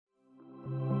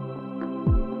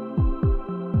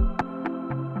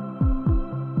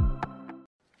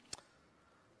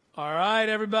right,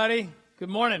 everybody. Good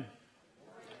morning.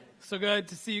 So good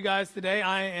to see you guys today.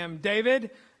 I am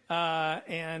David,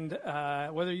 and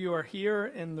whether you are here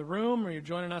in the room or you're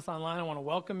joining us online, I want to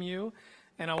welcome you.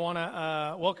 And I want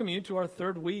to welcome you to our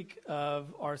third week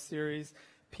of our series,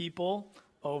 People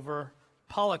Over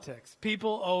Politics.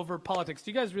 People Over Politics.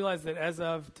 Do you guys realize that as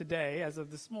of today, as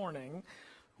of this morning,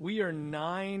 we are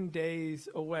 9 days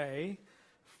away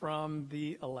from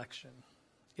the election?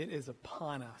 It is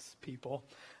upon us, people.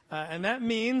 And that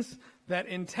means that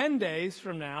in 10 days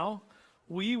from now,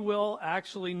 we will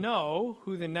actually know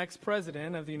who the next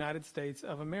president of the United States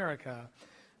of America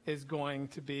is going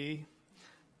to be,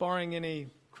 barring any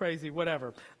crazy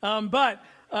whatever. But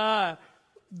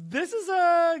this is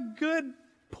a good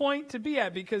point to be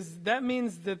at, because that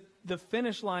means that the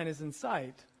finish line is in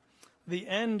sight. The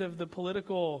end of the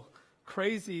political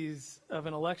crazies of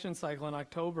an election cycle in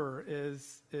October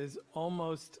is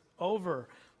almost over.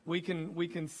 We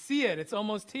can see it. It's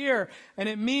almost here. And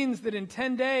it means that in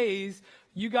 10 days,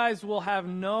 you guys will have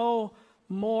no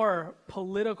more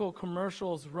political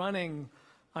commercials running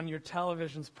on your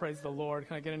televisions. Praise the Lord.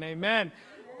 Can I get an amen?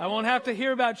 I won't have to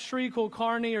hear about Sri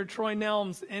Kulkarni or Troy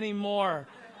Nelms anymore.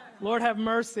 Lord have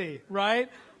mercy, right?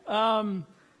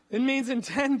 It means in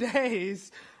 10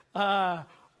 days,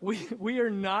 we are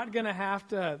not going to have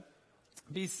to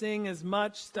be seeing as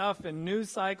much stuff in news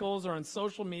cycles or on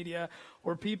social media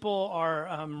where people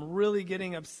are really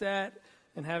getting upset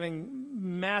and having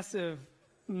massive,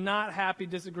 not happy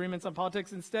disagreements on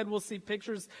politics. Instead, we'll see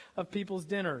pictures of people's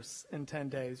dinners in 10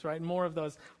 days, right? More of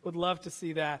those. Would love to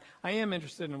see that. I am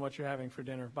interested in what you're having for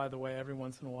dinner, by the way, every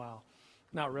once in a while.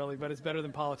 Not really, but it's better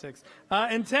than politics.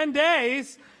 In 10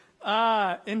 days,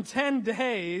 what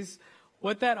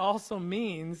that also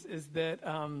means is that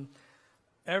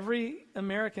every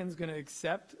American's going to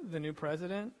accept the new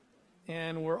president,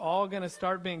 and we're all going to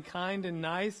start being kind and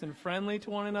nice and friendly to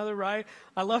one another, right?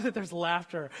 I love that there's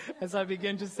laughter as I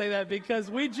begin to say that, because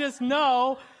we just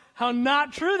know how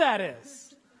not true that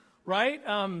is, right?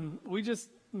 We just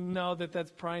know that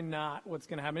that's probably not what's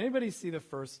going to happen. Anybody see the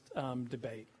first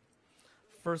debate?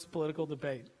 First political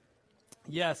debate?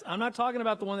 Yes, I'm not talking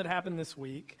about the one that happened this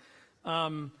week.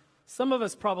 Some of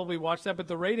us probably watched that, but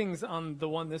the ratings on the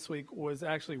one this week was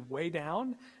actually way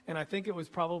down, and I think it was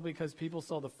probably because people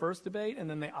saw the first debate and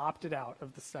then they opted out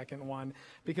of the second one.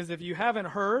 Because if you haven't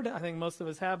heard, I think most of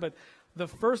us have, but the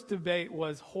first debate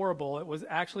was horrible. It was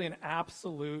actually an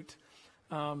absolute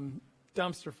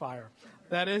dumpster fire.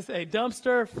 That is a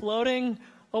dumpster floating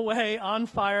away on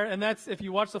fire, and that's, if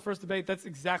you watch the first debate, that's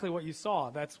exactly what you saw.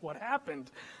 That's what happened.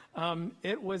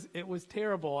 It was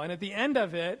terrible, and at the end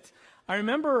of it, I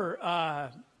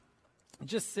remember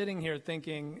just sitting here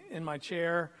thinking in my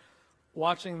chair,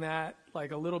 watching that,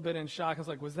 like a little bit in shock. I was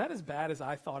like, was that as bad as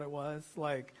I thought it was?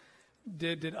 Like,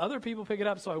 did other people pick it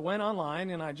up? So I went online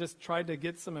and I just tried to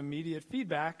get some immediate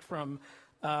feedback from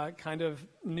kind of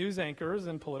news anchors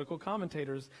and political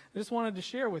commentators. I just wanted to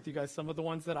share with you guys some of the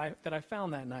ones that I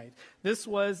found that night. This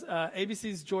was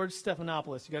ABC's George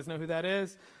Stephanopoulos. You guys know who that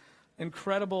is?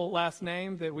 Incredible last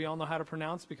name that we all know how to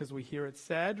pronounce because we hear it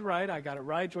said, right? I got it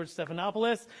right, George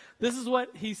Stephanopoulos. This is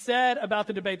what he said about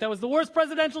the debate. That was the worst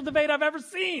presidential debate I've ever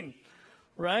seen,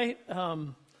 right?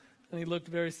 And he looked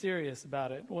very serious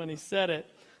about it when he said it.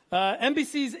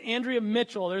 NBC's Andrea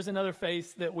Mitchell, there's another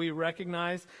face that we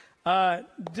recognize,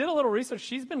 did a little research.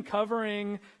 She's been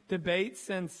covering debates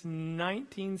since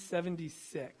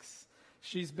 1976.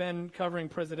 She's been covering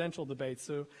presidential debates.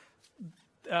 So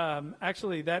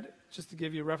actually, that, just to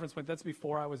give you a reference point, that's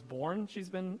before I was born. She's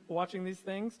been watching these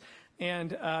things.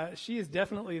 And she has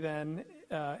definitely then,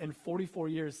 in 44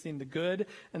 years, seen the good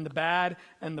and the bad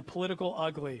and the political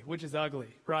ugly, which is ugly,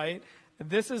 right?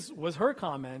 This was her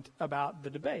comment about the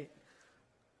debate.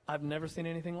 I've never seen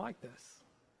anything like this.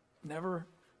 Never,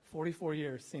 44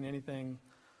 years, seen anything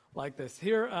like this.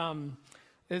 Here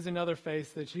is another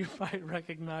face that you might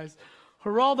recognize.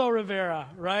 Geraldo Rivera,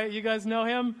 right? You guys know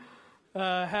him?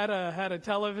 Had a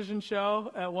television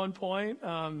show at one point.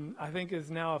 I think is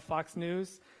now a Fox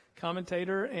News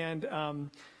commentator.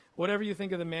 And whatever you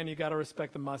think of the man, you got to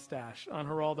respect the mustache on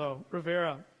Geraldo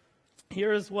Rivera.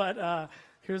 Here's what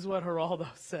Geraldo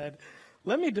said.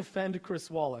 Let me defend Chris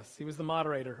Wallace. He was the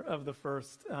moderator of the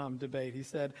first debate. He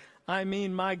said, I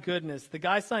mean, my goodness, the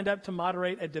guy signed up to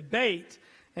moderate a debate,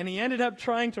 and he ended up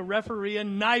trying to referee a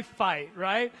knife fight,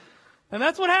 right? And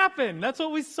that's what happened. That's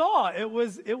what we saw. It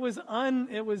was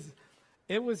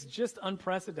just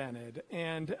unprecedented,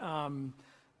 and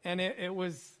it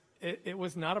was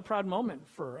not a proud moment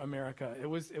for America. It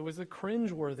was a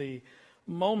cringeworthy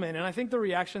moment, and I think the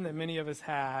reaction that many of us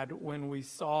had when we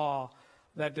saw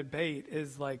that debate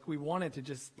is like we wanted to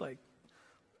just like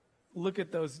look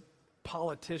at those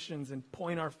politicians and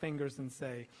point our fingers and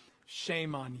say,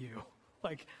 shame on you.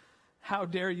 Like, how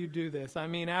dare you do this? I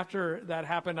mean, after that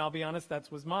happened, I'll be honest,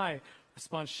 that was my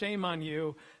response. Shame on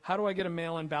you. How do I get a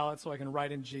mail-in ballot so I can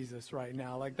write in Jesus right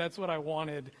now? Like, that's what I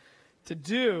wanted to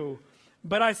do.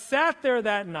 But I sat there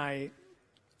that night,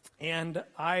 and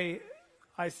I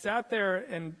sat there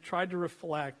and tried to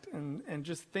reflect and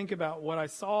just think about what I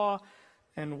saw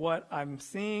and what I'm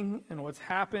seeing and what's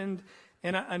happened.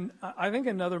 And I think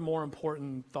another more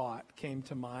important thought came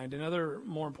to mind, another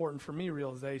more important for me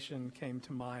realization came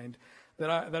to mind that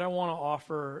I want to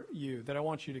offer you, that I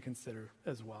want you to consider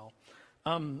as well.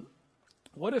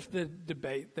 What if the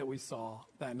debate that we saw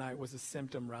that night was a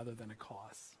symptom rather than a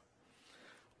cause?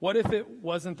 What if it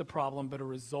wasn't the problem but a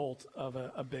result of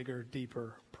a bigger,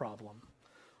 deeper problem?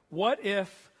 What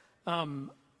if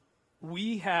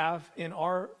we have in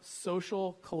our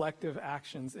social collective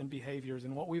actions and behaviors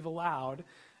and what we've allowed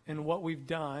and what we've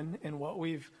done and what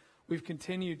we've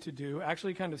continued to do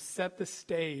actually kind of set the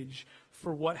stage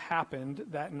for what happened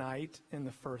that night in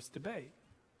the first debate?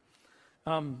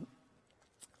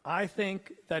 I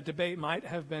think that debate might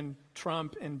have been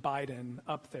Trump and Biden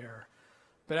up there,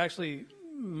 but actually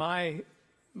my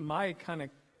kind of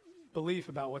belief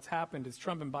about what's happened is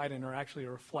Trump and Biden are actually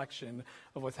a reflection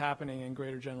of what's happening in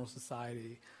greater general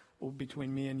society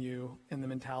between me and you and the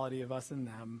mentality of us and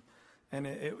them. And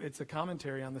it's a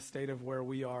commentary on the state of where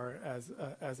we are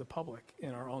as a public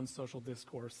in our own social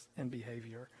discourse and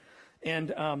behavior.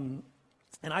 And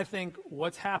I think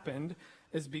what's happened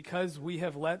is because we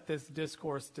have let this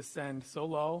discourse descend so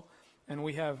low and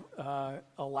we have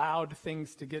allowed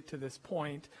things to get to this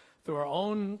point through our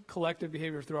own collective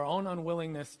behavior, through our own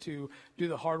unwillingness to do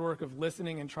the hard work of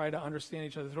listening and try to understand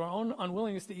each other, through our own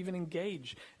unwillingness to even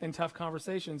engage in tough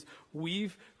conversations,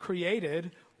 we've created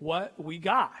what we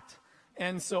got.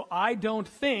 And so I don't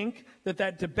think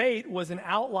that debate was an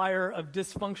outlier of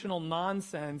dysfunctional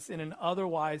nonsense in an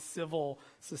otherwise civil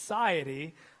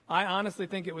society. I honestly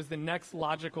think it was the next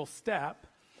logical step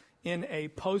in a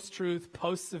post-truth,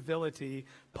 post-civility,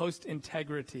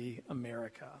 post-integrity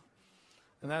America.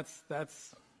 And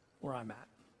that's where I'm at.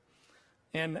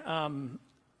 And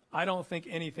I don't think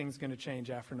anything's going to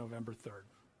change after November 3rd.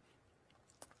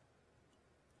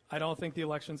 I don't think the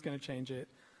election's going to change it.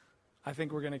 I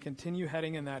think we're going to continue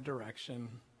heading in that direction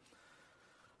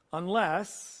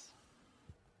unless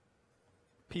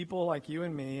people like you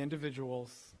and me,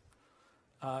 individuals,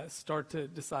 start to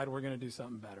decide we're going to do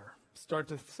something better. Start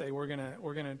to say we're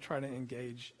going to try to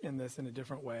engage in this in a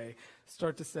different way.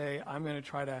 Start to say I'm going to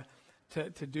try to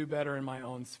do better in my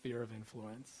own sphere of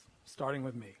influence, starting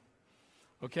with me.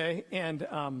 Okay?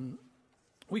 And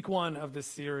week one of this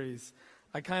series,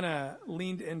 I kind of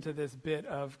leaned into this bit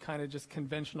of kind of just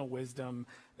conventional wisdom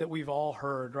that we've all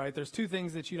heard, right? There's two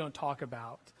things that you don't talk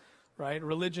about, right?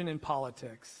 Religion and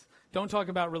politics. Don't talk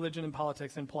about religion and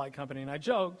politics in polite company. And I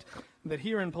joked that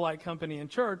here in polite company in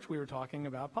church, we were talking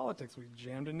about politics. We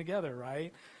jammed in together,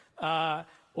 right?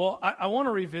 Well, I want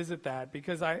to revisit that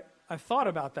because I thought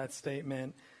about that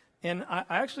statement, and I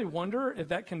actually wonder if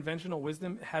that conventional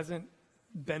wisdom hasn't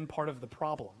been part of the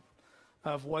problem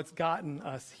of what's gotten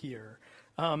us here.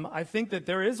 I think that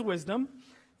there is wisdom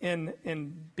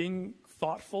in being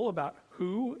thoughtful about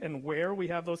who and where we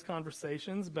have those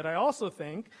conversations, but I also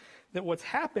think that what's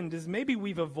happened is maybe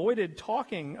we've avoided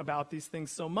talking about these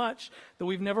things so much that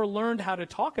we've never learned how to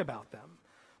talk about them.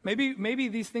 Maybe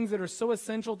these things that are so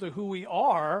essential to who we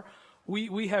are,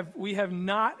 we have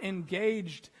not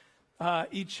engaged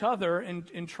each other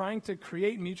in trying to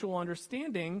create mutual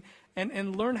understanding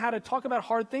and learn how to talk about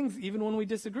hard things even when we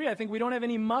disagree. I think we don't have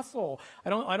any muscle.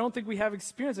 I don't think we have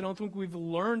experience. I don't think we've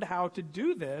learned how to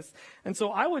do this. And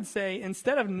so I would say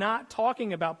instead of not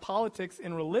talking about politics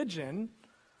and religion,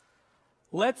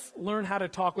 let's learn how to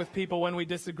talk with people when we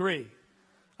disagree.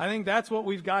 I think that's what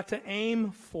we've got to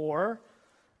aim for.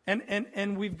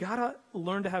 And we've got to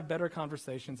learn to have better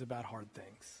conversations about hard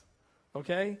things.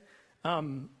 Okay? I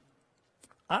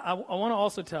want to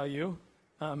also tell you,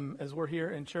 as we're here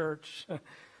in church,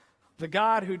 the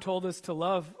God who told us to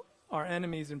love our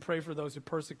enemies and pray for those who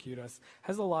persecute us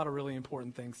has a lot of really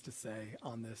important things to say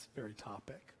on this very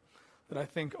topic that I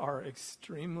think are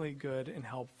extremely good and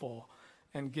helpful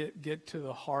and get to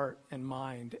the heart and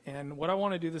mind. And what I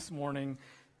want to do this morning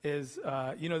is,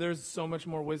 there's so much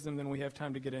more wisdom than we have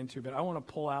time to get into, but I want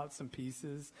to pull out some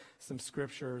pieces, some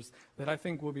scriptures that I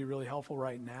think will be really helpful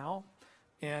right now,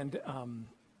 and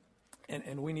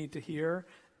we need to hear,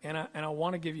 and I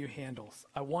want to give you handles.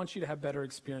 I want you to have better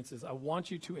experiences. I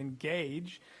want you to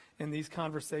engage in these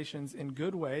conversations in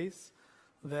good ways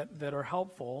that are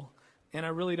helpful, and I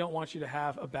really don't want you to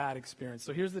have a bad experience.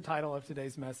 So here's the title of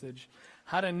today's message: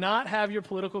 How to Not Have Your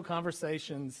Political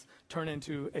Conversations Turn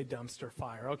into a Dumpster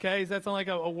Fire. Okay, does that sound like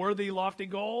a worthy, lofty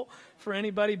goal for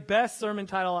anybody? Best sermon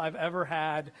title I've ever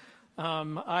had.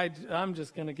 I'm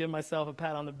just going to give myself a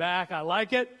pat on the back. I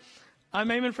like it. I'm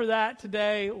aiming for that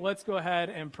today. Let's go ahead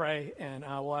and pray, and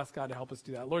we'll ask God to help us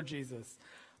do that. Lord Jesus,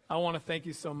 I want to thank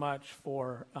you so much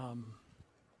for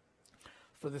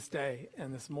this day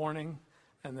and this morning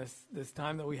and this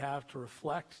time that we have to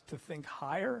reflect, to think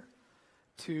higher,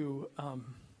 to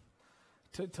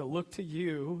look to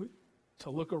you, to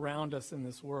look around us in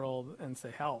this world and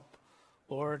say, help,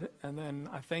 Lord. And then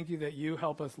I thank you that you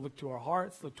help us look to our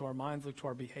hearts, look to our minds, look to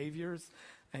our behaviors,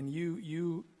 and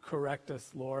you correct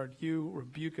us, Lord. You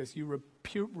rebuke us. You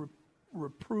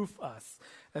reproof us.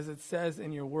 As it says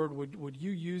in your word, would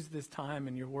you use this time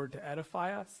in your word to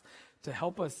edify us, to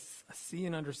help us see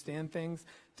and understand things,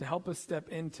 to help us step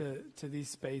into these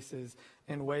spaces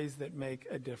in ways that make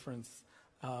a difference,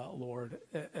 Lord,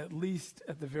 at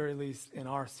the very least, in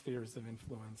our spheres of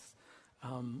influence.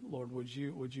 Lord, would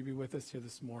you be with us here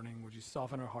this morning? Would you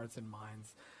soften our hearts and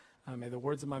minds? May the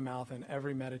words of my mouth and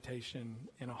every meditation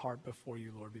in a heart before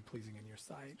you, Lord, be pleasing in your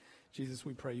sight. Jesus,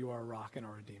 we pray you are a rock and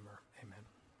our Redeemer. Amen.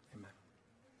 Amen.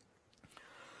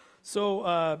 So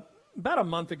about a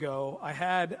month ago, I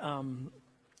had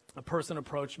a person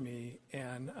approach me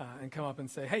and come up and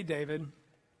say, hey, David,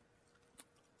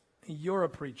 you're a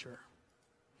preacher.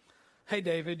 Hey,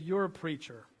 David, you're a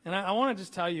preacher. And I want to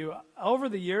just tell you, over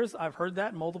the years, I've heard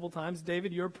that multiple times.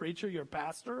 David, you're a preacher, you're a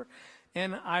pastor.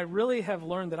 And I really have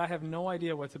learned that I have no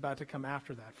idea what's about to come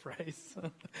after that phrase.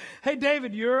 Hey,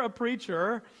 David, you're a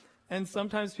preacher. And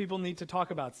sometimes people need to talk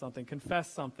about something,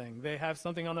 confess something. They have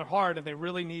something on their heart and they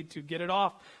really need to get it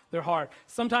off their heart.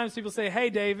 Sometimes people say, hey,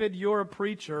 David, you're a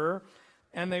preacher.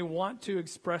 And they want to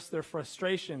express their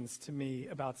frustrations to me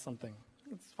about something.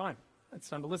 It's fine. It's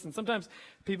time to listen. Sometimes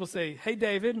people say, hey,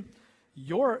 David,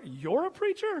 you're a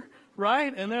preacher,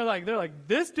 right? And they're like,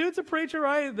 this dude's a preacher,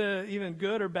 right? Even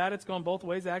good or bad, it's gone both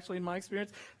ways, actually, in my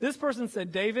experience. This person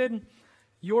said, David,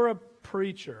 you're a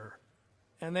preacher.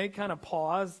 And they kind of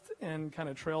paused and kind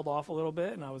of trailed off a little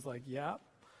bit. And I was like, yeah,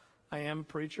 I am a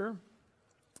preacher.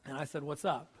 And I said, what's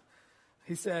up?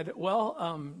 He said,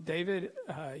 well, David,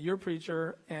 you're a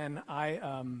preacher, and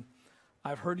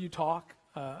I've heard you talk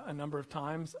a number of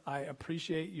times. I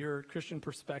appreciate your Christian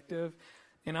perspective.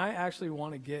 And I actually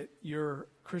want to get your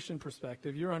Christian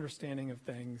perspective, your understanding of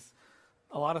things,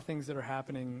 a lot of things that are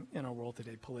happening in our world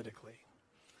today politically.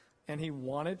 And he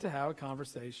wanted to have a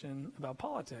conversation about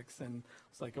politics. And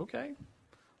it's like, okay,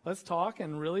 let's talk.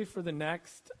 And really for the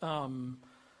next,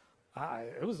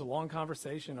 it was a long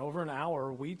conversation, over an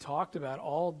hour. We talked about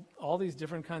all these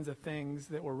different kinds of things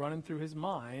that were running through his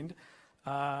mind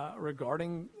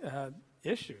regarding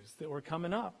issues that were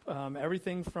coming up.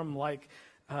 Everything from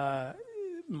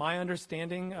my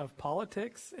understanding of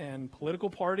politics and political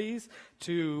parties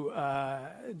to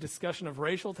discussion of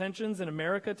racial tensions in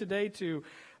America today to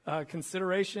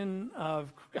consideration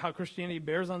of how Christianity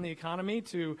bears on the economy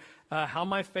to how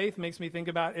my faith makes me think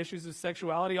about issues of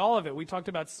sexuality, all of it. We talked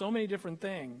about so many different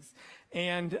things.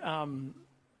 And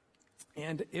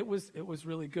it was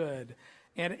really good.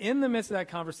 And in the midst of that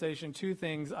conversation, two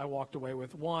things I walked away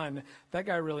with. One, that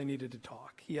guy really needed to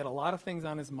talk. He had a lot of things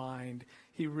on his mind.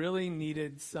 He really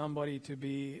needed somebody to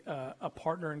be a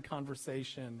partner in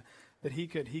conversation that he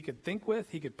could think with,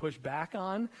 he could push back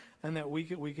on, and that we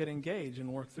could engage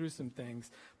and work through some things.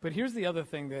 But here's the other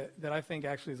thing that I think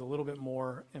actually is a little bit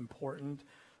more important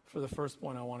for the first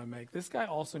point I want to make. This guy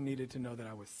also needed to know that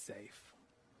I was safe.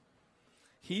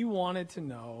 He wanted to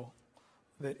know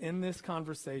that in this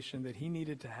conversation that he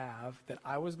needed to have, that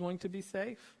I was going to be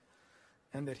safe,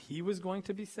 and that he was going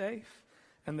to be safe,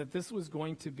 and that this was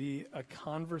going to be a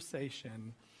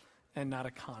conversation and not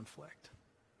a conflict.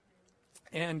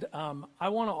 And I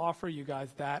want to offer you guys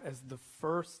that as the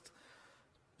first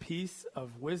piece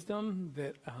of wisdom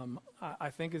that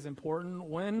I think is important.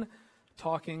 When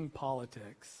talking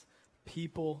politics,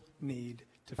 people need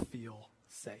to feel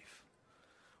safe.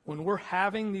 When we're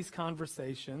having these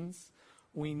conversations,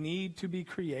 we need to be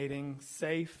creating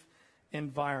safe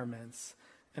environments.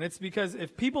 And it's because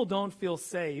if people don't feel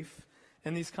safe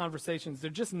in these conversations, they're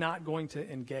just not going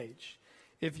to engage.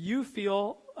 If you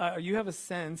feel, you have a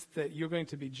sense that you're going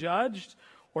to be judged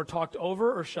or talked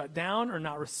over or shut down or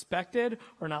not respected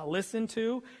or not listened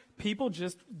to,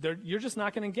 you're just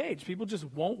not going to engage. People just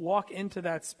won't walk into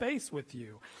that space with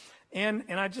you. And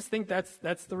I just think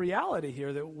that's the reality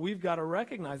here that we've got to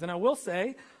recognize. And I will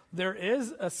say, there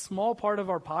is a small part of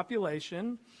our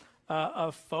population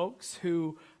of folks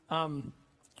who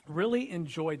really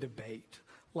enjoy debate.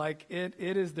 Like it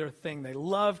is their thing. They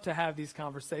love to have these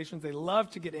conversations. They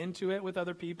love to get into it with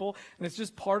other people, and it's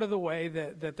just part of the way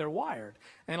that they're wired.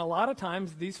 And a lot of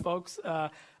times these folks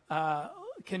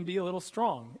can be a little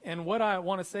strong. And what I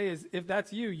want to say is, if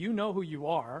that's you, you know who you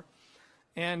are.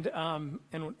 And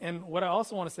what I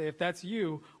also want to say, if that's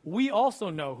you, we also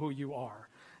know who you are.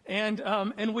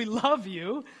 And we love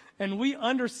you, and we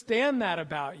understand that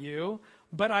about you.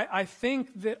 But I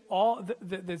think that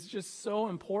that's just so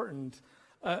important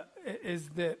is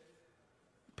that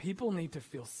people need to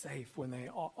feel safe when they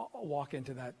walk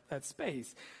into that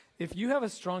space. If you have a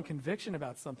strong conviction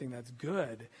about something that's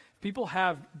good, people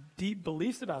have deep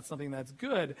beliefs about something that's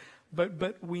good,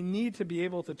 but we need to be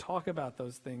able to talk about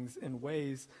those things in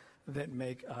ways that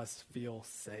make us feel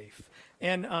safe.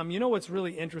 And you know what's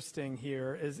really interesting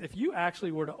here is if you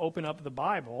actually were to open up the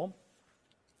Bible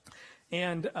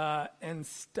and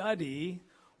study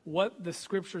what the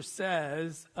Scripture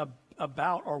says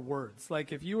about our words.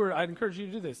 Like if you were, I'd encourage you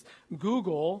to do this.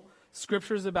 Google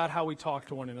Scriptures about how we talk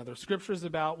to one another. Scriptures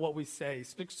about what we say.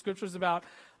 Scriptures about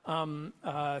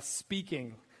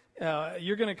speaking.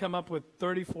 You're going to come up with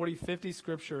 30, 40, 50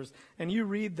 scriptures, and you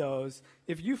read those.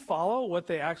 If you follow what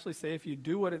they actually say, if you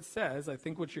do what it says, I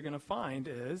think what you're going to find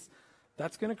is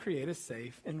that's going to create a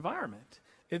safe environment.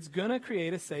 It's going to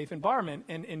create a safe environment.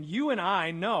 And you and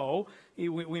I know,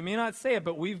 we may not say it,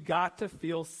 but we've got to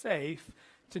feel safe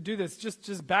to do this.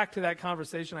 Just back to that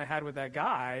conversation I had with that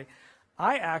guy,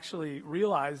 I actually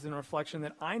realized in reflection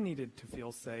that I needed to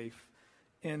feel safe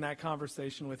in that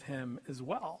conversation with him as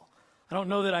well. I don't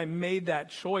know that I made that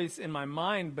choice in my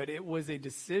mind, but it was a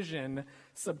decision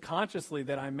subconsciously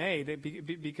that I made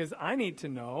because I need to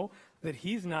know that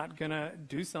he's not going to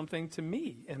do something to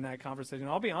me in that conversation.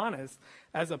 I'll be honest,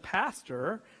 as a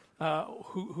pastor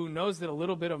who knows that a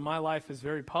little bit of my life is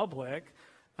very public,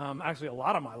 actually a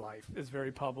lot of my life is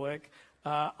very public,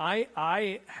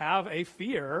 I have a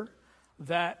fear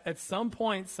that at some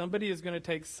point somebody is going to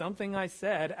take something I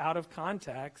said out of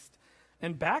context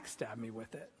and backstab me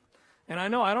with it. And I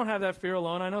know I don't have that fear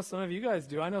alone. I know some of you guys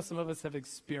do. I know some of us have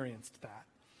experienced that.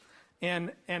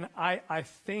 And I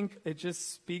think it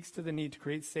just speaks to the need to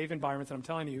create safe environments. And I'm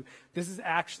telling you, this is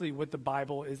actually what the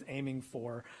Bible is aiming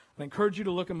for. I encourage you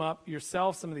to look them up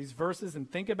yourself, some of these verses,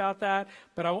 and think about that.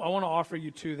 But I want to offer you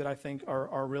two that I think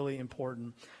are really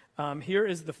important. Here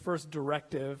is the first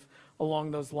directive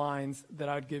along those lines that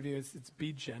I'd give you. It's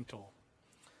be gentle.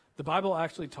 The Bible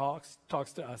actually talks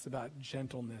to us about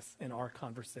gentleness in our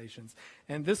conversations.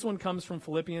 And this one comes from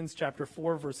Philippians chapter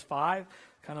 4, verse 5,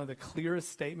 kind of the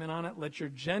clearest statement on it. Let your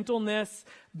gentleness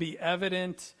be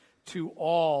evident to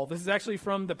all. This is actually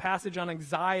from the passage on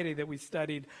anxiety that we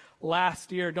studied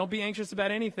last year. Don't be anxious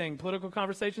about anything. Political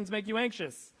conversations make you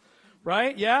anxious,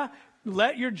 right? Yeah?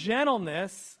 Let your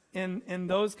gentleness in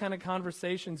those kind of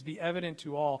conversations be evident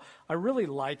to all. I really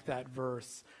like that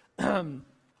verse.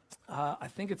 I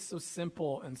think it's so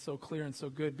simple and so clear and so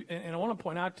good. And I want to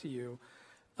point out to you,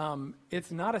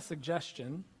 it's not a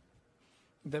suggestion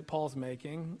that Paul's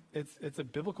making. It's a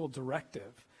biblical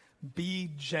directive. Be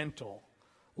gentle.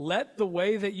 Let the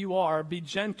way that you are be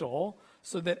gentle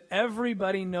so that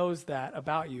everybody knows that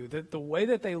about you. That the way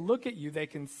that they look at you, they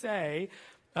can say,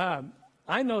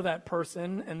 I know that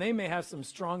person, and they may have some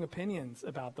strong opinions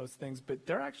about those things, but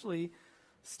they're actually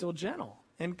still gentle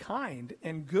and kind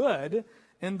and good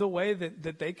in the way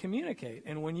that they communicate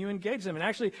and when you engage them. And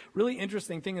actually, really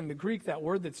interesting thing in the Greek, that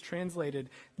word that's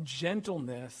translated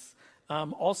gentleness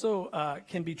also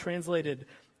can be translated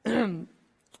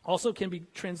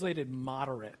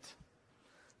moderate.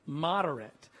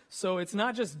 Moderate. So it's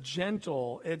not just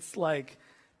gentle.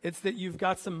 It's that you've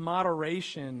got some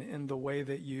moderation in the way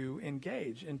that you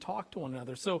engage and talk to one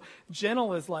another. So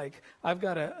gentle is like, I've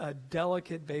got a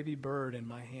delicate baby bird in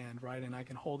my hand, right? And I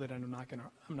can hold it and I'm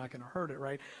not gonna hurt it,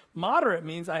 right? Moderate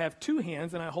means I have two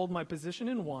hands and I hold my position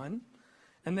in one,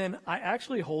 and then I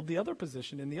actually hold the other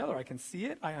position in the other. I can see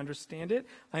it, I understand it,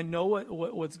 I know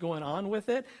what's going on with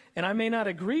it, and I may not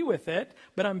agree with it,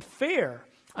 but I'm fair.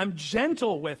 I'm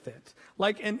gentle with it.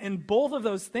 And both of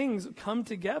those things come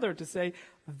together to say,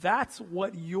 that's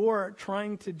what you're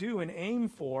trying to do and aim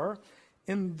for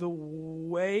in the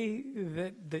way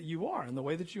that you are, in the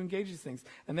way that you engage these things,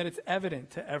 and that it's evident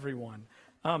to everyone.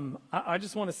 I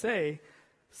just want to say,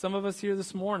 some of us here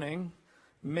this morning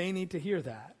may need to hear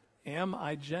that. Am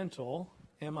I gentle?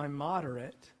 Am I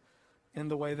moderate in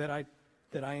the way that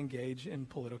I engage in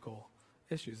political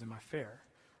issues? Am I fair?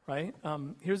 Right?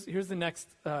 Here's the next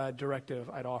directive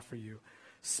I'd offer you.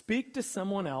 Speak to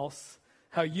someone else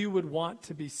how you would want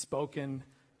to be spoken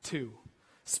to.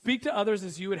 Speak to others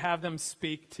as you would have them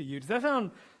speak to you. Does that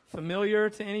sound familiar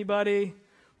to anybody?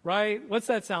 Right? What's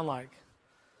that sound like?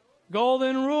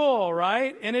 Golden rule,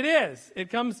 right? And it is. It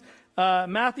comes,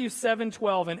 Matthew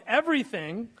 7:12, and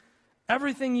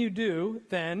everything you do,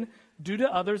 then, do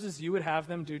to others as you would have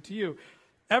them do to you.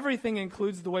 Everything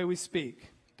includes the way we speak,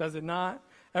 does it not?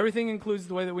 Everything includes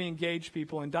the way that we engage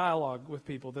people and dialogue with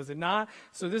people, does it not?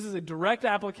 So this is a direct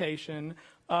application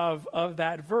of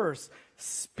that verse.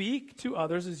 Speak to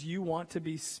others as you want to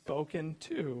be spoken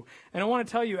to. And I want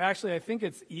to tell you, actually, I think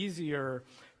it's easier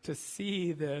to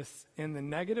see this in the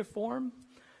negative form,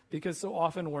 because so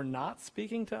often we're not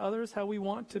speaking to others how we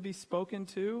want to be spoken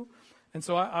to. And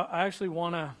so I actually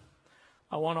want to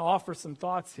offer some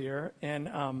thoughts here, and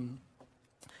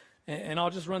I'll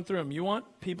just run through them. You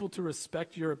want people to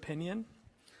respect your opinion,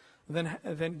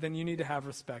 then you need to have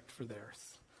respect for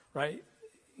theirs, right?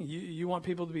 You want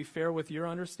people to be fair with your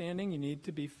understanding, you need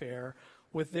to be fair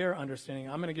with their understanding.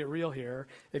 I'm going to get real here.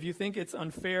 If you think it's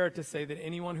unfair to say that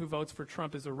anyone who votes for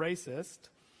Trump is a racist,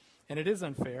 and it is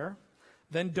unfair,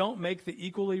 then don't make the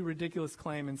equally ridiculous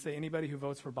claim and say anybody who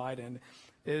votes for Biden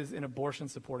is an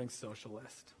abortion-supporting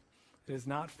socialist. It is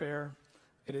not fair.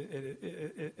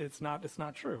 It's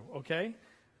not true, okay?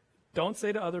 Don't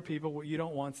say to other people what you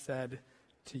don't want said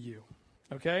to you,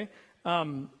 okay?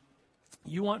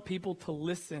 You want people to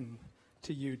listen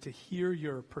to you, to hear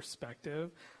your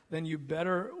perspective, then you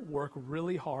better work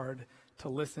really hard to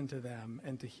listen to them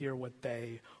and to hear what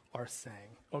they are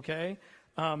saying, okay?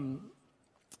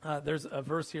 There's a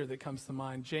verse here that comes to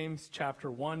mind, James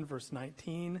chapter 1, verse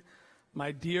 19.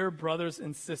 My dear brothers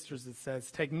and sisters, it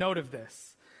says, take note of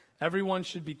this. Everyone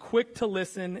should be quick to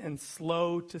listen and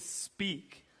slow to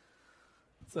speak.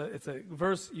 It's a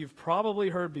verse you've probably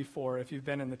heard before if you've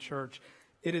been in the church.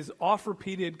 It is oft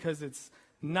repeated because it's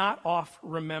not oft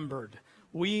remembered.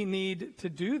 We need to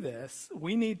do this.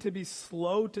 We need to be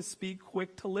slow to speak,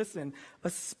 quick to listen,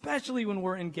 especially when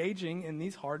we're engaging in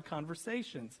these hard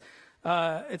conversations.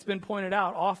 It's been pointed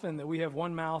out often that we have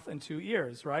one mouth and two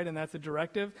ears, right? And that's a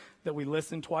directive that we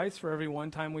listen twice for every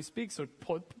one time we speak. So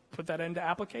put that into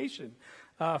application.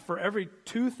 For every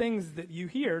two things that you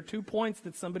hear, 2 points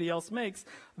that somebody else makes,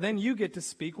 then you get to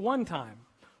speak one time,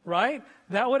 right?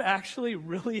 That would actually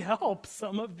really help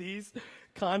some of these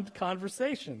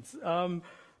conversations.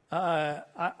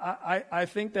 I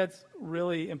think that's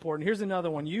really important. Here's another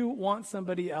one. You want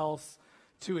somebody else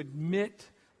to admit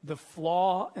the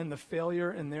flaw and the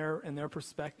failure in their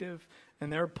perspective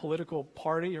and their political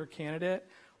party or candidate,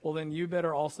 well, then you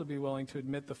better also be willing to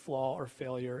admit the flaw or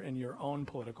failure in your own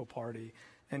political party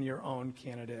and your own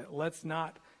candidate. Let's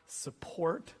not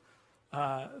support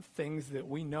things that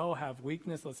we know have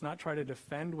weakness. Let's not try to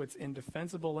defend what's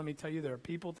indefensible. Let me tell you, there are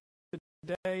people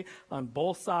today on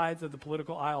both sides of the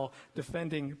political aisle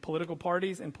defending political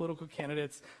parties and political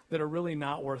candidates that are really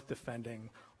not worth defending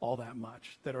all that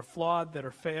much, that are flawed, that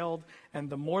are failed.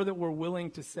 And the more that we're willing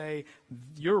to say,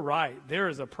 you're right, there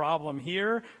is a problem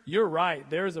here, you're right,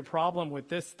 there is a problem with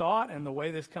this thought and the way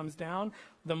this comes down,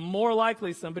 the more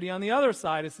likely somebody on the other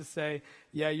side is to say,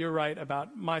 yeah, you're right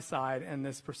about my side and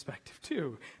this perspective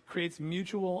too. Creates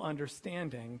mutual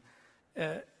understanding.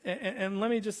 And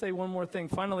let me just say one more thing.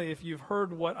 Finally, if you've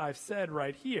heard what I've said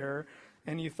right here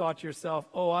and you thought to yourself,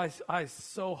 oh, I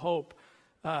so hope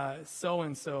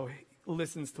so-and-so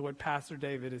listens to what Pastor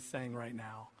David is saying right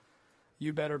now,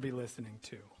 you better be listening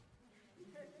too.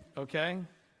 Okay?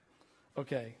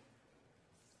 Okay.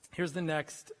 Here's the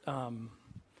next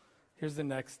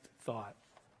thought.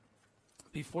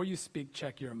 Before you speak,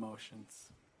 check your emotions.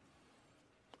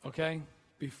 Okay?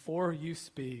 Before you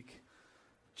speak,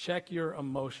 check your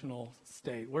emotional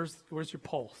state. Where's your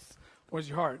pulse? Where's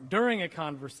your heart? During a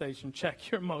conversation, check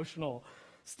your emotional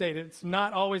state. It's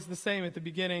not always the same at the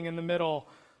beginning, in the middle,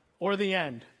 or the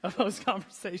end of those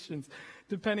conversations,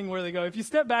 depending where they go. If you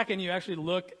step back and you actually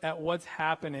look at what's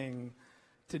happening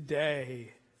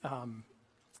today,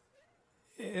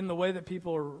 in the way that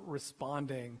people are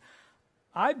responding,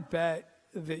 I bet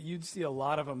that you'd see a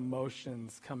lot of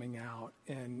emotions coming out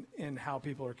in how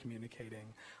people are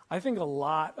communicating. I think a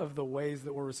lot of the ways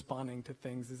that we're responding to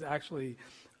things is actually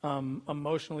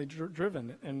emotionally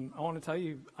driven. And I want to tell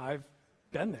you, I've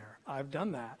been there. I've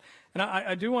done that. And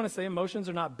I do want to say emotions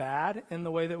are not bad in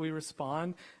the way that we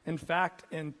respond. In fact,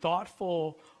 in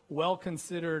thoughtful,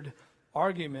 well-considered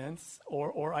arguments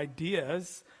or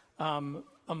ideas,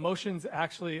 emotions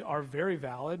actually are very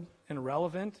valid and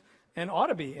relevant and ought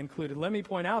to be included. Let me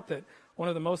point out that one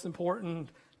of the most important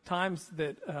times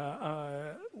that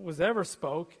was ever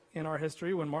spoke in our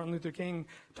history, when Martin Luther King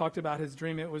talked about his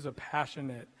dream, it was a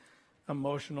passionate,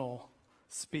 emotional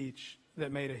speech that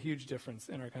made a huge difference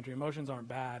in our country. Emotions aren't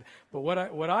bad, but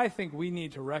what I think we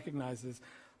need to recognize is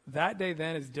that day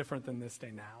then is different than this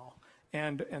day now.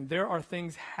 And there are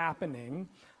things happening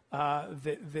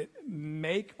that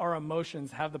make our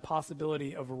emotions have the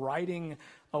possibility of riding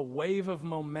a wave of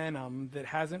momentum that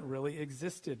hasn't really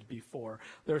existed before.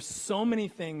 There's so many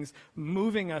things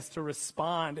moving us to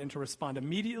respond, and to respond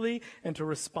immediately, and to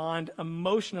respond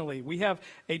emotionally. We have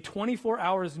a 24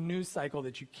 hours news cycle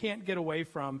that you can't get away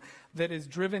from that is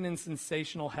driven in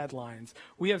sensational headlines.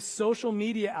 We have social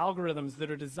media algorithms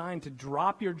that are designed to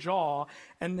drop your jaw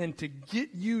and then to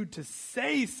get you to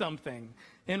say something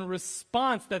in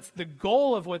response. That's the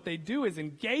goal of what they do, is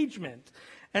engagement.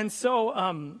 And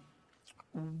so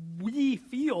we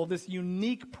feel this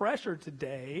unique pressure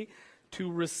today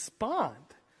to respond.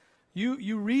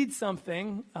 You read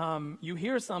something, you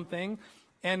hear something,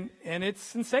 and it's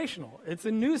sensational. It's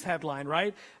a news headline,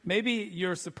 right? Maybe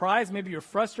you're surprised, maybe you're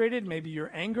frustrated, maybe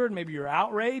you're angered, maybe you're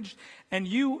outraged, and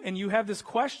you have this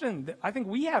question. I think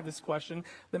we have this question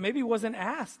that maybe wasn't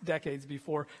asked decades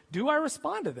before. Do I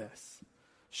respond to this?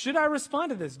 Should I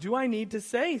respond to this? Do I need to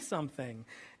say something?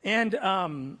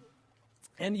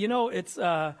 And you know, it's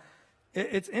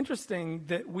interesting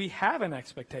that we have an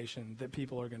expectation that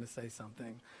people are going to say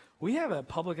something. We have a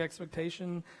public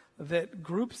expectation that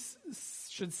groups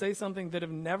should say something that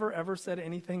have never, ever said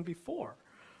anything before,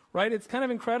 right? It's kind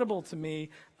of incredible to me.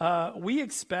 We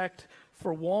expect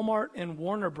for Walmart and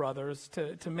Warner Brothers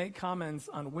to make comments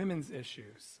on women's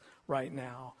issues right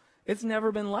now. It's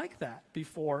never been like that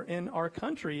before in our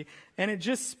country, and it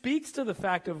just speaks to the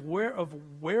fact of where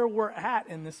we're at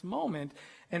in this moment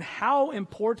and how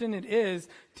important it is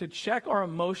to check our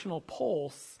emotional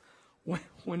pulse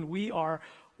when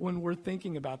we're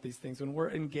thinking about these things, when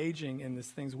we're engaging in these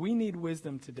things. We need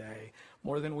wisdom today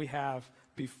more than we have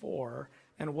before.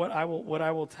 And what I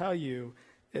will tell you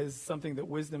is something that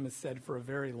wisdom has said for a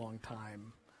very long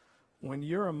time. When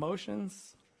your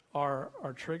emotions are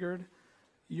triggered,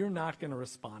 you're not going to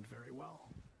respond very well,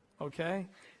 okay?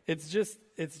 It's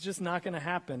just not going to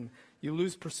happen. You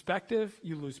lose perspective,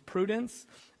 you lose prudence,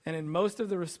 and in most of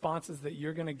the responses that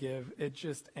you're going to give, it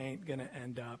just ain't going to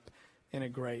end up in a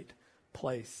great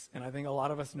place. And I think a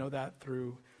lot of us know that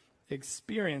through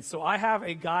experience. So I have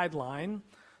a guideline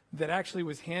that actually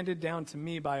was handed down to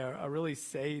me by a really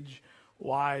sage,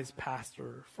 wise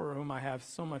pastor for whom I have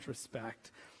so much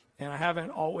respect. And I haven't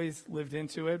always lived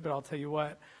into it, but I'll tell you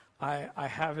what, I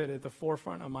have it at the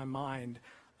forefront of my mind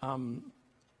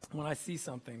when I see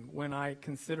something, when I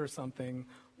consider something,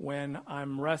 when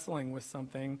I'm wrestling with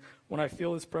something, when I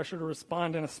feel this pressure to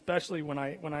respond, and especially when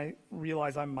I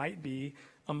realize I might be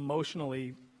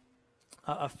emotionally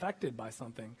affected by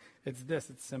something. It's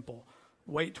this, it's simple.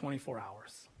 Wait 24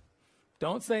 hours.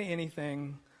 Don't say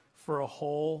anything for a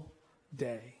whole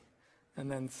day, and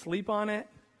then sleep on it.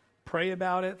 Pray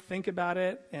about it, think about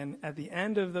it, and at the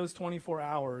end of those 24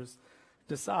 hours,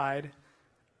 decide,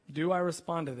 do I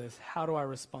respond to this? How do I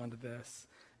respond to this?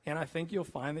 And I think you'll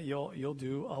find that you'll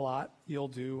do a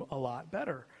lot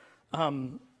better.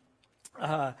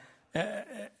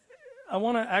 I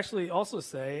want to actually also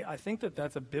say, I think that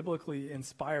that's a biblically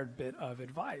inspired bit of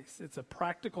advice. It's a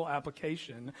practical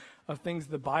application of things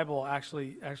the Bible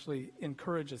actually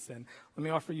encourages in. Let me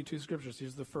offer you two scriptures.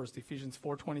 Here's the first. Ephesians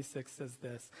 4:26 says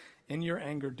this: "In your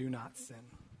anger, do not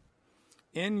sin."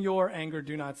 In your anger,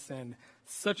 do not sin.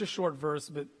 Such a short verse,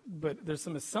 but there's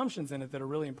some assumptions in it that are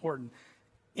really important.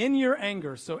 In your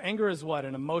anger, so anger is what?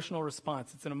 An emotional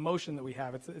response. It's an emotion that we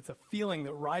have. It's a feeling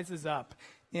that rises up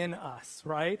in us,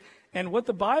 right? And what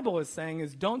the Bible is saying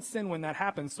is don't sin when that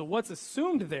happens. So what's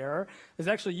assumed there is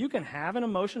actually you can have an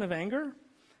emotion of anger,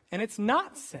 and it's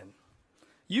not sin.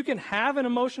 You can have an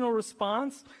emotional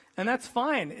response, and that's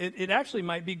fine. It actually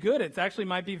might be good. It actually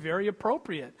might be very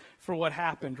appropriate for what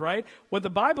happened, right? What the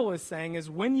Bible is saying is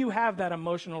when you have that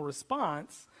emotional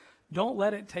response, don't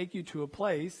let it take you to a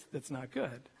place that's not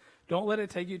good. Don't let it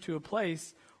take you to a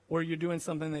place where you're doing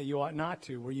something that you ought not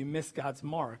to, where you miss God's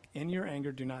mark. In your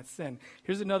anger, do not sin.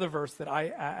 Here's another verse that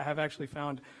I have actually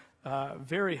found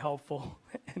very helpful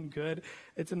and good.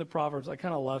 It's in the Proverbs. I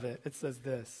kind of love it. It says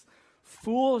this: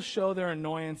 "Fools show their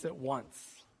annoyance at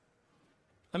once,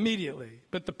 immediately,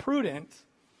 but the prudent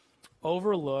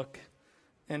overlook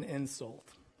an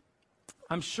insult."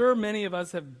 I'm sure many of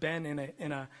us have been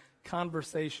in a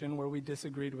conversation where we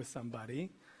disagreed with somebody,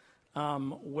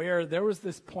 where there was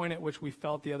this point at which we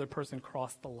felt the other person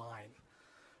crossed the line,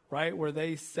 right? Where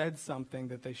they said something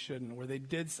that they shouldn't, where they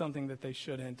did something that they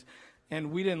shouldn't,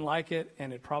 and we didn't like it,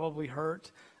 and it probably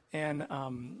hurt, and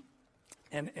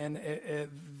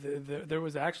there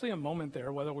was actually a moment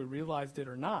there, whether we realized it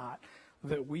or not,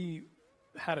 that we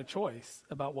had a choice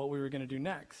about what we were going to do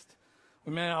next.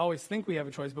 We may not always think we have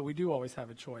a choice, but we do always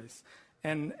have a choice.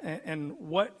 And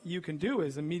what you can do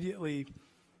is immediately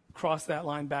cross that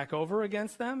line back over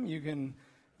against them. You can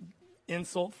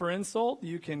insult for insult.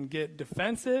 You can get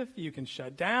defensive. You can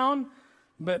shut down.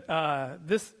 But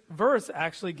this verse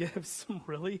actually gives some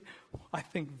really, I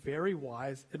think, very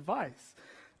wise advice.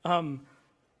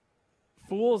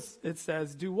 Fools, it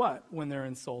says, do what when they're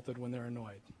insulted, when they're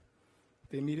annoyed?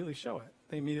 They immediately show it.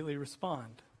 They immediately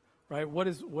respond, right? What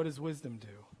does wisdom do?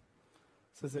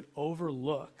 It says it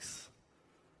overlooks.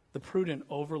 The prudent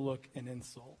overlook an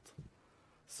insult.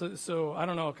 So I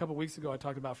don't know, a couple weeks ago I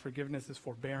talked about forgiveness as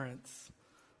forbearance,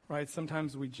 right?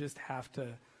 Sometimes we just have to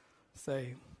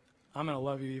say, I'm going to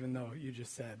love you even though you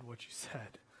just said what you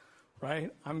said,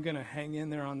 right? I'm going to hang in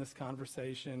there on this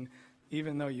conversation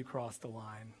even though you crossed the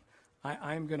line.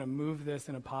 I'm going to move this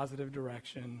in a positive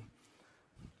direction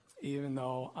even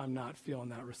though I'm not feeling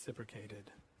that reciprocated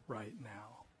right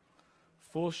now.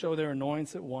 Fools show their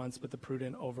annoyance at once, but the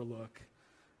prudent overlook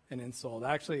an insult.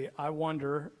 Actually, I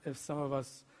wonder if some of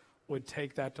us would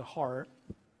take that to heart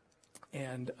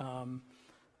and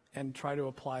try to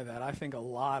apply that. I think a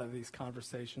lot of these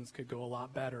conversations could go a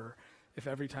lot better if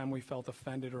every time we felt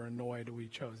offended or annoyed, we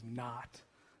chose not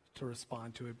to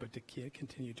respond to it, but to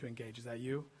continue to engage. Is that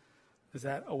you? Is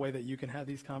that a way that you can have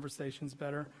these conversations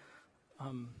better?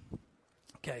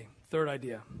 Okay, third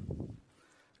idea.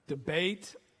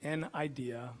 Debate an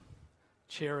idea,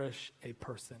 cherish a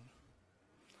person.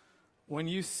 When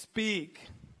you speak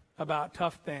about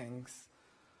tough things,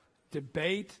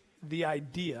 debate the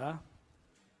idea,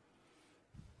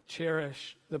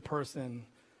 cherish the person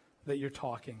that you're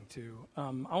talking to.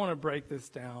 I want to break this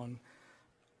down.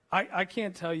 I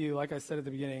can't tell you, like I said at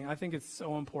the beginning, I think it's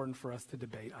so important for us to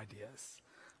debate ideas.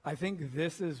 I think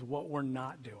this is what we're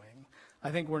not doing.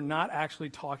 I think we're not actually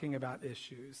talking about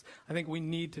issues. I think we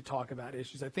need to talk about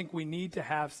issues. I think we need to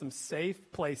have some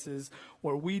safe places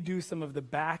where we do some of the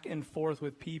back and forth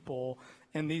with people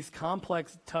and these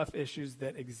complex, tough issues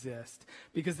that exist.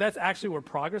 Because that's actually where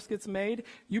progress gets made.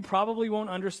 You probably won't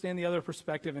understand the other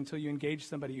perspective until you engage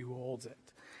somebody who holds it.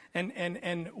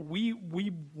 And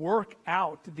we work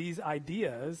out these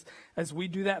ideas as we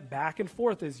do that back and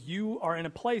forth, as you are in a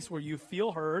place where you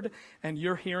feel heard and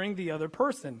you're hearing the other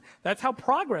person. That's how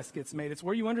progress gets made. It's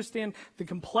where you understand the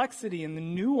complexity and the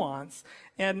nuance,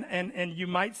 and you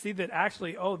might see that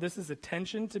actually, this is a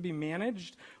tension to be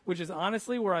managed, which is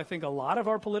honestly where I think a lot of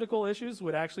our political issues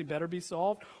would actually better be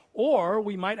solved. Or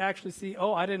we might actually see,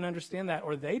 I didn't understand that,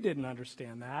 or they didn't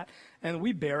understand that, and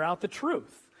we bear out the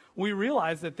truth. We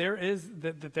realize that there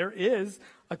is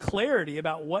a clarity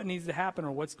about what needs to happen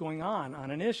or what's going on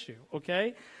an issue,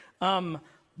 okay?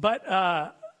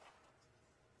 But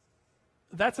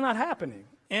that's not happening.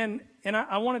 And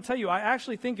I want to tell you, I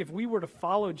actually think if we were to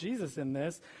follow Jesus in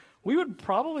this, we would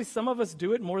probably, some of us,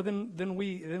 do it more than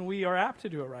we are apt to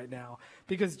do it right now.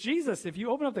 Because Jesus, if you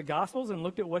open up the Gospels and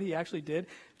looked at what he actually did,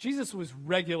 Jesus was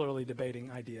regularly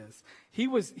debating ideas. He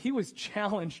was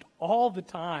challenged all the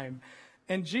time.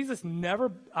 And Jesus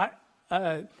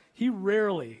he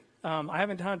rarely, I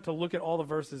haven't time to look at all the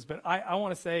verses, but I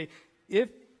want to say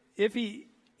if he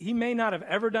may not have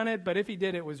ever done it, but if he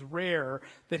did, it was rare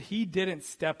that he didn't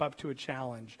step up to a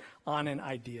challenge on an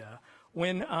idea.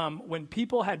 When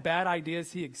people had bad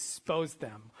ideas, he exposed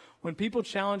them. When people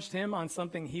challenged him on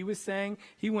something he was saying,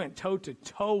 he went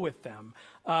toe-to-toe with them.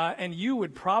 And you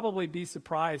would probably be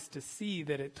surprised to see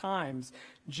that at times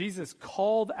Jesus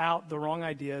called out the wrong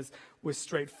ideas with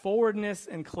straightforwardness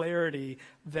and clarity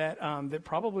that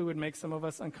probably would make some of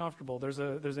us uncomfortable. There's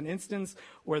an instance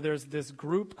where there's this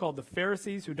group called the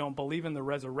Pharisees who don't believe in the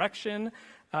resurrection,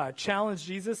 challenge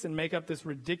Jesus and make up this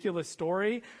ridiculous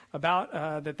story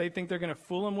about that they think they're going to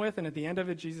fool him with. And at the end of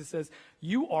it, Jesus says,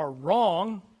 "You are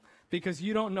wrong because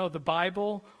you don't know the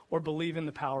Bible or believe in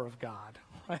the power of God."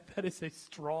 Right? That is a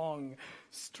strong,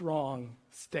 strong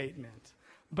statement.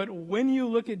 But when you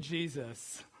look at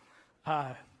Jesus,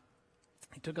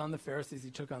 he took on the Pharisees,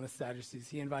 he took on the Sadducees.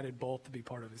 He invited both to be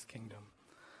part of his kingdom.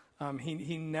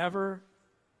 He never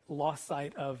lost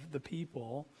sight of the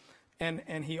people,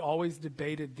 and he always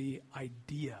debated the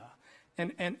idea.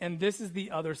 And this is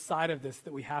the other side of this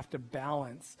that we have to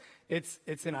balance.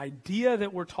 It's an idea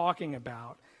that we're talking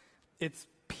about. It's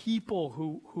people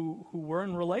who we're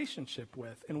in relationship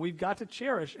with, and we've got to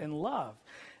cherish and love.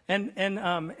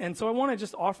 And so I want to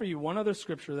just offer you one other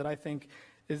scripture that I think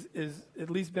is at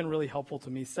least been really helpful to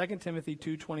me. 2 Timothy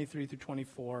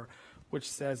 2:23-24, which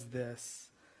says this: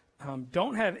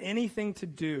 don't have anything to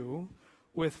do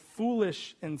with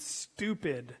foolish and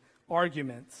stupid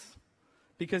arguments,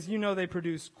 because you know they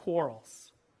produce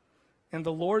quarrels. And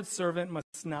the Lord's servant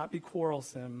must not be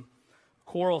quarrelsome,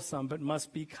 but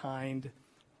must be kind,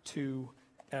 to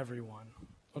everyone.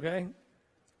 Okay?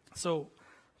 So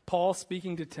Paul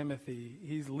speaking to Timothy,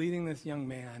 he's leading this young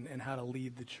man in how to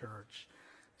lead the church.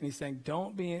 And he's saying,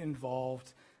 don't be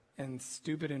involved in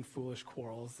stupid and foolish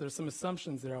quarrels. There's some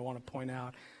assumptions there I want to point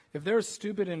out. If there are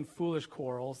stupid and foolish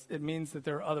quarrels, it means that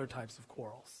there are other types of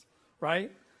quarrels,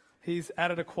 right? He's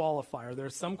added a qualifier. There are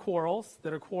some quarrels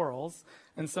that are quarrels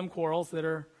and some quarrels that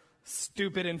are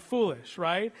stupid and foolish,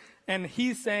 right? And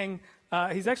he's saying,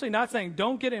 he's actually not saying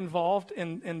don't get involved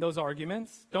in those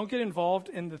arguments. Don't get involved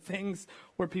in the things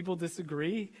where people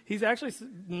disagree. He's actually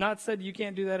not said you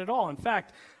can't do that at all. In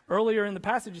fact, earlier in the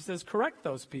passage, he says correct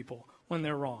those people when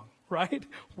they're wrong, right?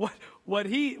 What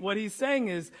he's saying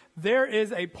is there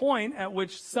is a point at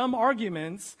which some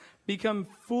arguments become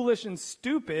foolish and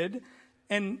stupid,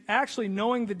 and actually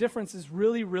knowing the difference is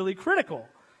really, really critical.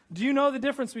 Do you know the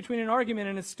difference between an argument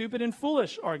and a stupid and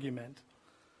foolish argument?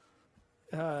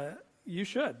 You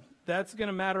should. That's going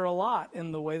to matter a lot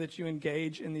in the way that you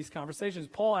engage in these conversations.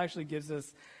 Paul actually gives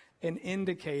us an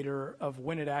indicator of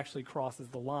when it actually crosses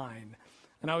the line.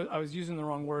 And I was using the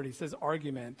wrong word. He says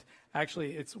argument.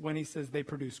 Actually, it's when he says they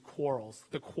produce quarrels.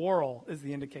 The quarrel is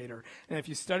the indicator. And if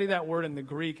you study that word in the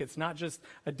Greek, it's not just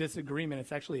a disagreement.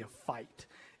 It's actually a fight.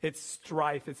 It's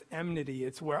strife. It's enmity.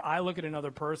 It's where I look at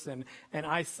another person and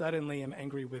I suddenly am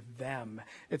angry with them.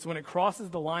 It's when it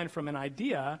crosses the line from an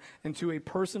idea into a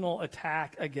personal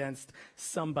attack against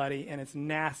somebody, and it's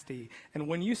nasty. And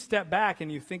when you step back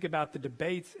and you think about the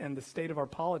debates and the state of our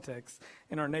politics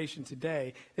in our nation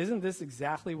today, isn't this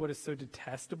exactly what is so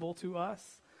detestable to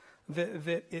us?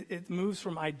 That it moves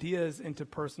from ideas into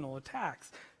personal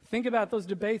attacks. Think about those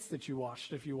debates that you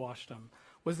watched, if you watched them.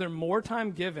 Was there more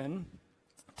time given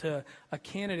to a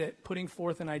candidate putting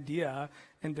forth an idea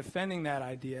and defending that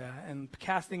idea and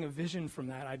casting a vision from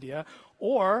that idea?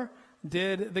 Or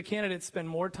did the candidate spend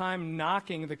more time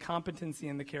knocking the competency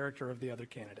and the character of the other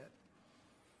candidate?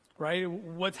 Right?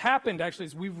 What's happened actually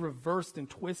is we've reversed and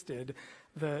twisted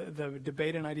the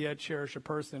debate an idea, cherish a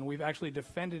person. We've actually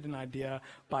defended an idea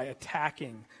by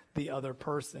attacking the other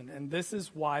person. And this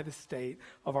is why the state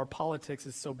of our politics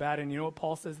is so bad. And you know what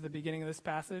Paul says at the beginning of this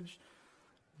passage?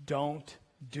 Don't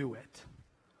do it.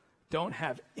 Don't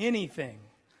have anything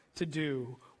to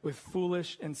do with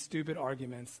foolish and stupid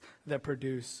arguments that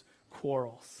produce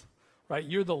quarrels. Right?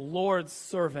 You're the Lord's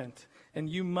servant, and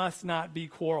you must not be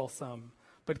quarrelsome,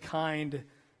 but kind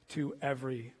to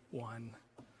everyone.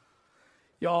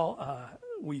 Y'all,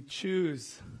 we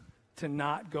choose to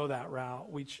not go that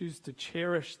route. We choose to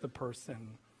cherish the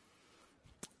person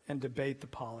and debate the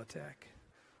politic.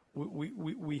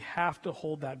 We have to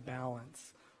hold that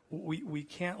balance. We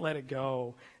can't let it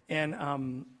go.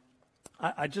 And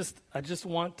I just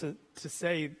want to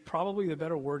say probably the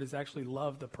better word is actually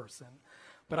love the person.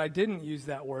 But I didn't use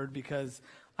that word because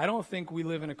I don't think we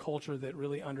live in a culture that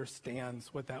really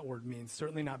understands what that word means.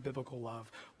 Certainly not biblical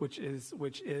love, which is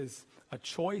a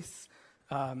choice,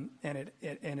 and it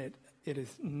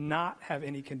is not have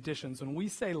any conditions. When we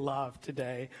say love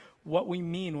today, what we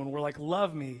mean when we're like,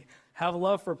 love me, have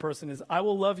love for a person is, I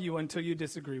will love you until you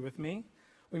disagree with me.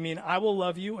 We mean, I will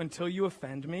love you until you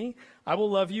offend me. I will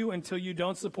love you until you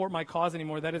don't support my cause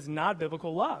anymore. That is not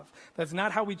biblical love. That's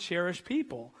not how we cherish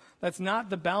people. That's not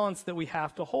the balance that we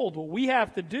have to hold. What we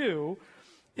have to do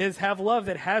is have love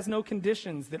that has no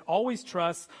conditions, that always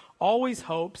trusts, always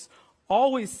hopes,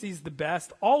 always sees the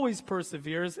best, always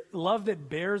perseveres, love that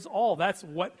bears all. That's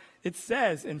what it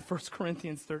says in 1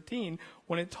 Corinthians 13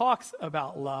 when it talks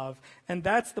about love. And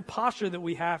that's the posture that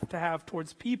we have to have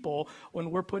towards people when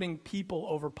we're putting people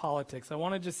over politics. I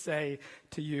want to just say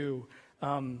to you,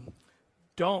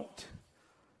 don't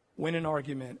win an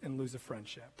argument and lose a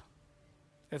friendship.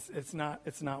 It's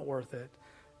not worth it.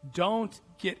 Don't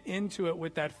get into it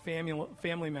with that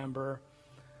family member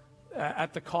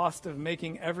at the cost of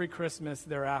making every Christmas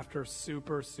thereafter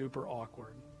super, super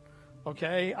awkward.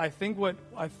 Okay? I think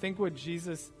what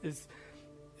Jesus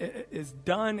is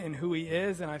done in who he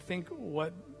is, and I think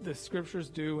what the scriptures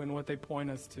do and what they point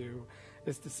us to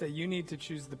is to say you need to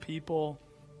choose the people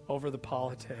over the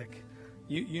politic.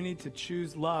 You need to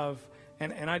choose love.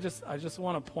 And I just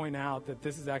want to point out that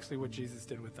this is actually what Jesus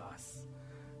did with us.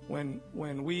 When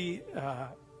we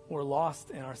were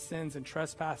lost in our sins and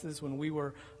trespasses, when we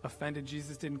were offended,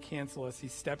 Jesus didn't cancel us. He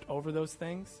stepped over those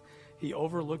things. He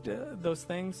overlooked those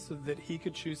things so that he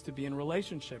could choose to be in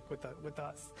relationship with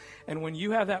us. And when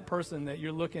you have that person that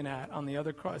you're looking at on the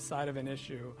other side of an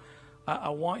issue, I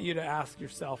want you to ask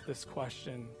yourself this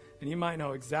question. And you might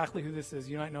know exactly who this is.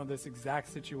 You might know this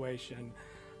exact situation.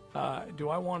 Do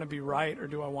I want to be right, or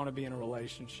do I want to be in a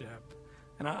relationship?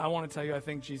 And I want to tell you, I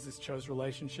think Jesus chose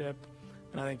relationship.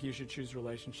 And I think you should choose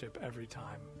relationship every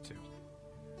time, too.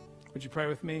 Would you pray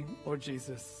with me? Lord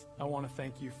Jesus, I want to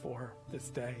thank you for this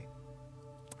day.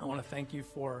 I want to thank you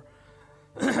for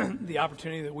the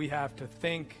opportunity that we have to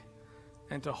think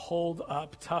and to hold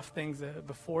up tough things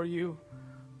before you.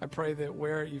 I pray that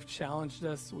where you've challenged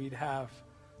us, we'd have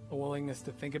a willingness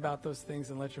to think about those things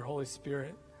and let your Holy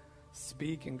Spirit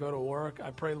speak and go to work.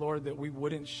 I pray, Lord, that we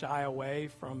wouldn't shy away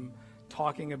from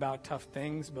talking about tough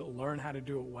things, but learn how to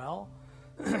do it well.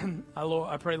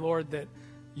 I pray, Lord, that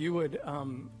you would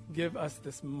give us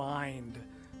this mind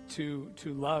to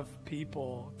love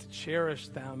people, to cherish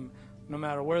them, no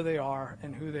matter where they are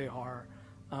and who they are,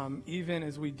 even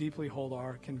as we deeply hold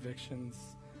our convictions.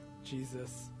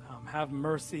 Jesus, have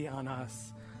mercy on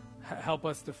us. Help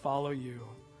us to follow you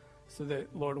so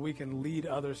that, Lord, we can lead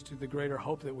others to the greater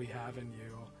hope that we have in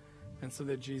you. And so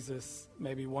that, Jesus,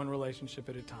 maybe one relationship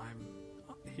at a time,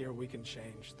 here we can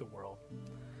change the world.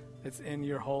 It's in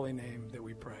your holy name that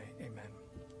we pray.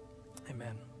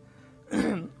 Amen.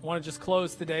 Amen. I want to just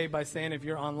close today by saying, if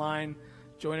you're online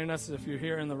joining us, if you're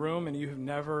here in the room and you have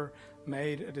never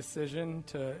made a decision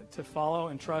to follow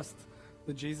and trust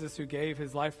the Jesus who gave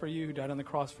his life for you, who died on the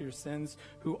cross for your sins,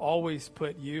 who always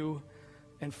put you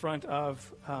in front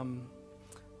of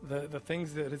the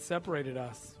things that had separated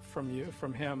us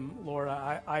from him, Lord,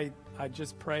 I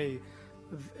just pray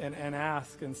and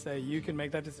ask and say, you can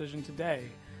make that decision today.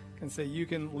 And say you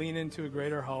can lean into a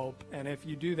greater hope. And if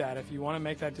you do that, if you want to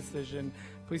make that decision,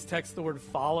 please text the word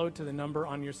follow to the number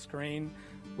on your screen.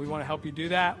 We want to help you do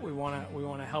that. We want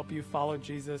to help you follow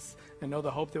Jesus and know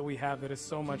the hope that we have that is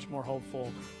so much more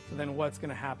hopeful than what's going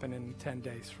to happen in 10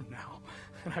 days from now.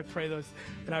 And I pray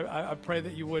I pray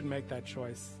that you would make that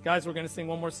choice. Guys, we're going to sing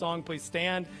one more song. Please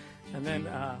stand, and then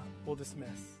we'll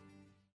dismiss.